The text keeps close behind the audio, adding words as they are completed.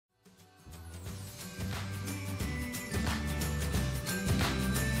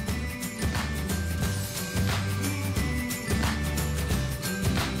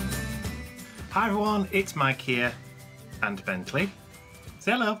Hi everyone, it's Mike here, and Bentley.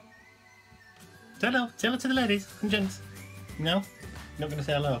 Say hello. Say hello. Say hello to the ladies and gents. No? You're not going to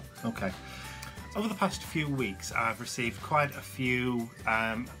say hello? Okay. Over the past few weeks, I've received quite a few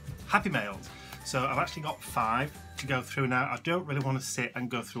happy mails. So I've actually got 5 to go through now. I don't really want to sit and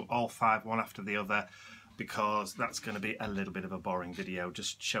go through all 5 one after the other, because that's going to be a little bit of a boring video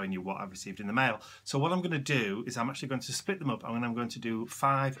just showing you what I've received in the mail. So what I'm going to do is I'm actually going to split them up, and I'm going to do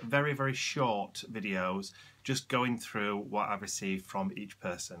 5 very, very short videos just going through what I've received from each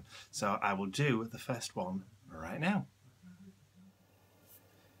person. So I will do the first one right now.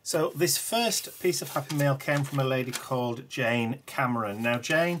 So this first piece of happy mail came from a lady called Jane Cameron. Now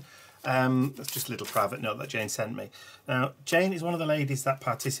Jane, that's just a little private note that Jane sent me. Now Jane is one of the ladies that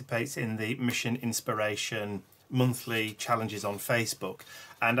participates in the Mission Inspiration monthly challenges on Facebook,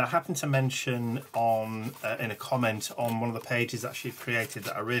 and I happened to mention on in a comment on one of the pages that she'd created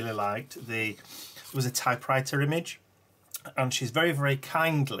that I really liked. It was a typewriter image, and she's very, very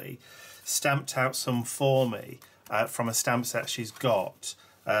kindly stamped out some for me from a stamp set she's got,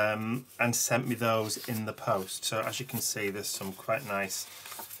 and sent me those in the post. So as you can see, there's some quite nice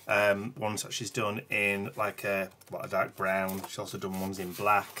ones that she's done in like a dark brown. She's also done ones in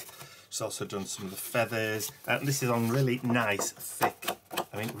black. She's also done some of the feathers, and this is on really nice thick,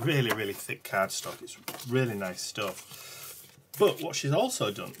 really, really thick cardstock. It's really nice stuff. But what she's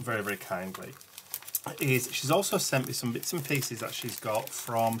also done very, very kindly is she's also sent me some bits and pieces that she's got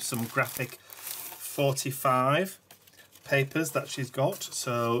from some graphic 45 papers that she's got.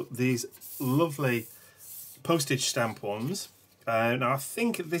 So these lovely postage stamp ones. Now I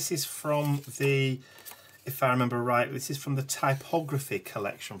think this is from the, if I remember right, this is from the typography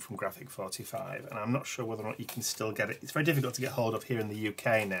collection from Graphic 45, and I'm not sure whether or not you can still get it. It's very difficult to get hold of here in the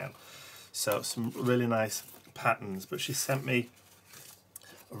UK now. So some really nice patterns, but she sent me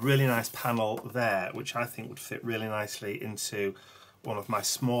a really nice panel there, which I think would fit really nicely into one of my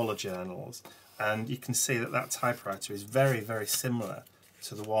smaller journals. And you can see that that typewriter is very, very similar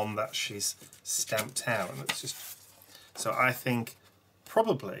to the one that she's stamped out. And it's just, so I think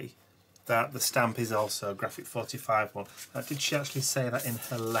probably that the stamp is also a Graphic 45 one. Now, did she actually say that in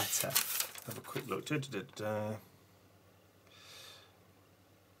her letter? Have a quick look.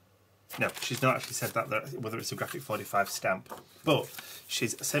 No, she's not actually said that, whether it's a Graphic 45 stamp. But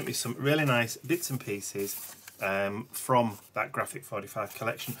she's sent me some really nice bits and pieces from that Graphic 45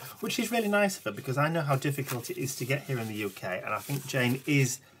 collection, which is really nice of her, because I know how difficult it is to get here in the UK, and I think Jane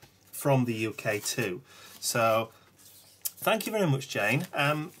is from the UK too. So thank you very much, Jane.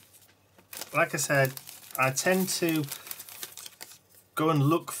 Like I said, I tend to go and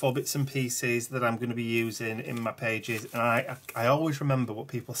look for bits and pieces that I'm going to be using in my pages, and I always remember what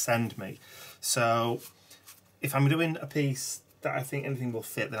people send me. So if I'm doing a piece that I think anything will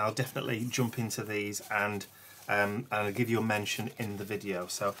fit, then I'll definitely jump into these and I'll give you a mention in the video.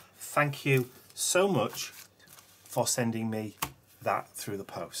 So thank you so much for sending me that through the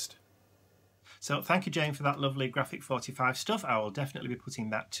post. So thank you, Jane, for that lovely Graphic 45 stuff. I will definitely be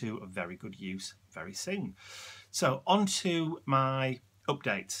putting that to a very good use very soon. So on to my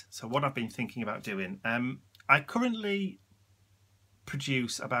updates. So what I've been thinking about doing. I currently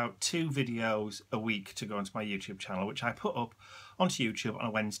produce about 2 videos a week to go onto my YouTube channel, which I put up onto YouTube on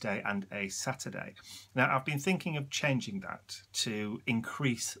a Wednesday and a Saturday. Now I've been thinking of changing that to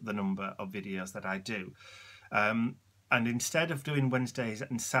increase the number of videos that I do. And instead of doing Wednesdays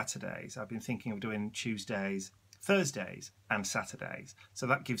and Saturdays, I've been thinking of doing Tuesdays, Thursdays and Saturdays. So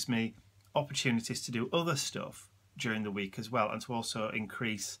that gives me opportunities to do other stuff during the week as well, and to also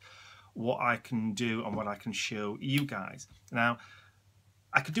increase what I can do and what I can show you guys. Now,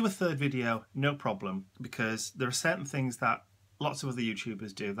 I could do a 3rd video, no problem, because there are certain things that lots of other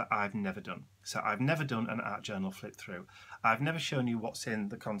YouTubers do that I've never done. So I've never done an art journal flip through. I've never shown you what's in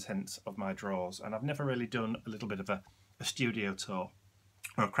the contents of my drawers, and I've never really done a little bit of a studio tour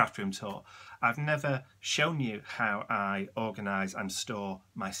or a craft room tour. I've never shown you how I organise and store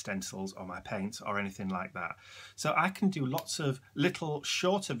my stencils or my paints or anything like that. So I can do lots of little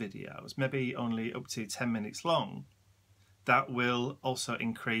shorter videos, maybe only up to 10 minutes long, that will also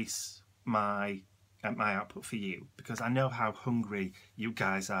increase my output for you, because I know how hungry you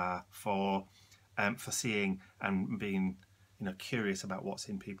guys are for seeing and being, curious about what's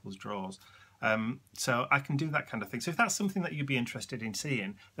in people's drawers. So I can do that kind of thing. So if that's something that you'd be interested in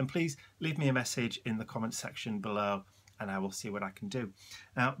seeing, then please leave me a message in the comment section below, and I will see what I can do.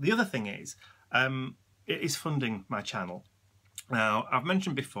 Now, the other thing is, it is funding my channel. Now, I've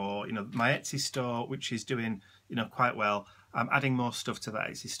mentioned before, my Etsy store, which is doing, quite well. I'm adding more stuff to that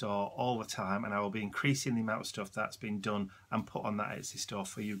Etsy store all the time, and I will be increasing the amount of stuff that's been done and put on that Etsy store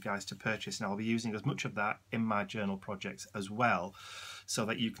for you guys to purchase, and I'll be using as much of that in my journal projects as well, so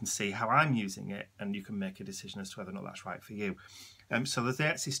that you can see how I'm using it and you can make a decision as to whether or not that's right for you. So there's the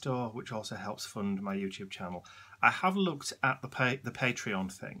Etsy store, which also helps fund my YouTube channel. I have looked at the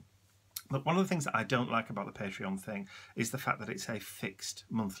Patreon thing. But one of the things that I don't like about the Patreon thing is the fact that it's a fixed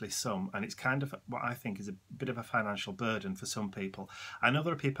monthly sum, and it's kind of what I think is a bit of a financial burden for some people. I know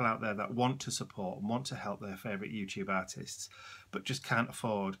there are people out there that want to support and want to help their favourite YouTube artists, but just can't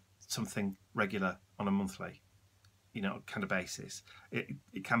afford something regular on a monthly, kind of basis.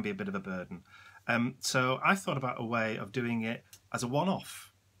 It can be a bit of a burden. So I thought about a way of doing it as a one-off.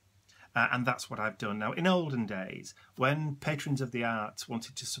 And that's what I've done. Now, in olden days, when patrons of the arts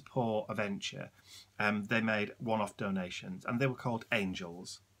wanted to support a venture, they made one-off donations, and they were called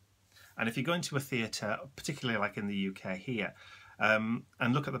angels. And if you go into a theatre, particularly like in the UK here, and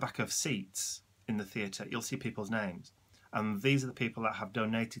look at the back of seats in the theatre, you'll see people's names. And these are the people that have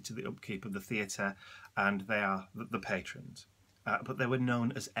donated to the upkeep of the theatre, and they are the patrons. But they were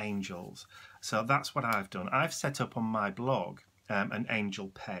known as angels. So that's what I've done. I've set up on my blog an angel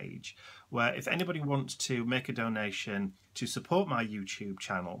page where if anybody wants to make a donation to support my YouTube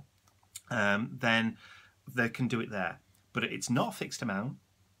channel, then they can do it there. But it's not a fixed amount.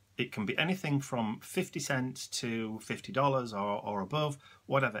 It can be anything from 50 cents to $50 or above,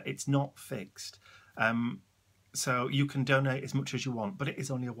 whatever. It's not fixed. So you can donate as much as you want, but it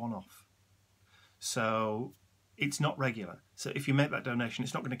is only a one-off. So it's not regular. So if you make that donation,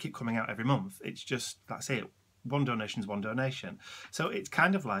 it's not going to keep coming out every month. It's just, that's it. One donation is one donation. So it's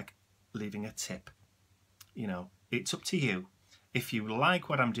kind of like leaving a tip. It's up to you. If you like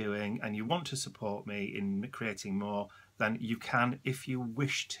what I'm doing and you want to support me in creating more, then you can, if you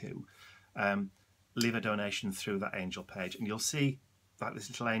wish to, leave a donation through that angel page. And you'll see like this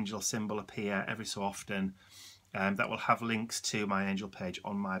little angel symbol appear every so often. That will have links to my angel page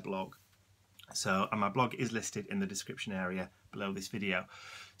on my blog. And my blog is listed in the description area below this video.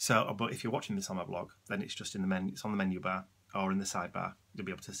 But if you're watching this on my blog, then it's just in the menu. It's on the menu bar or in the sidebar. You'll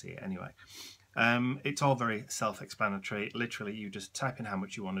be able to see it anyway. It's all very self-explanatory. Literally, you just type in how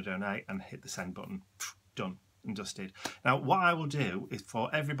much you want to donate and hit the send button. Done and dusted. Now, what I will do is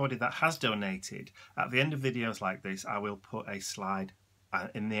for everybody that has donated, at the end of videos like this, I will put a slide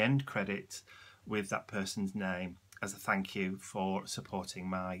in the end credits with that person's name as a thank you for supporting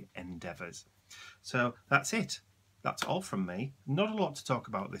my endeavours. So that's it. That's all from me. Not a lot to talk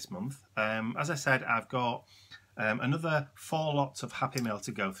about this month. As I said, I've got another 4 lots of Happy Mail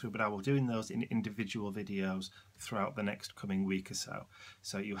to go through, but I will be doing those in individual videos throughout the next coming week or so.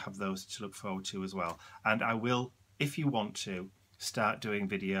 So you have those to look forward to as well. And I will, if you want to, start doing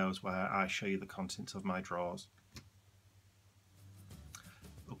videos where I show you the contents of my drawers.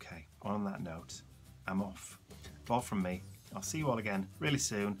 Okay, on that note, I'm off. All from me. I'll see you all again really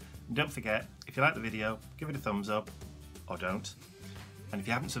soon. And don't forget, if you like the video, give it a thumbs up, or don't. And if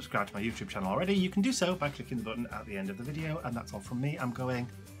you haven't subscribed to my YouTube channel already, you can do so by clicking the button at the end of the video. And that's all from me. I'm going.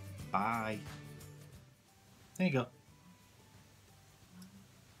 Bye. There you go.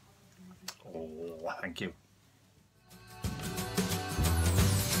 Oh, thank you.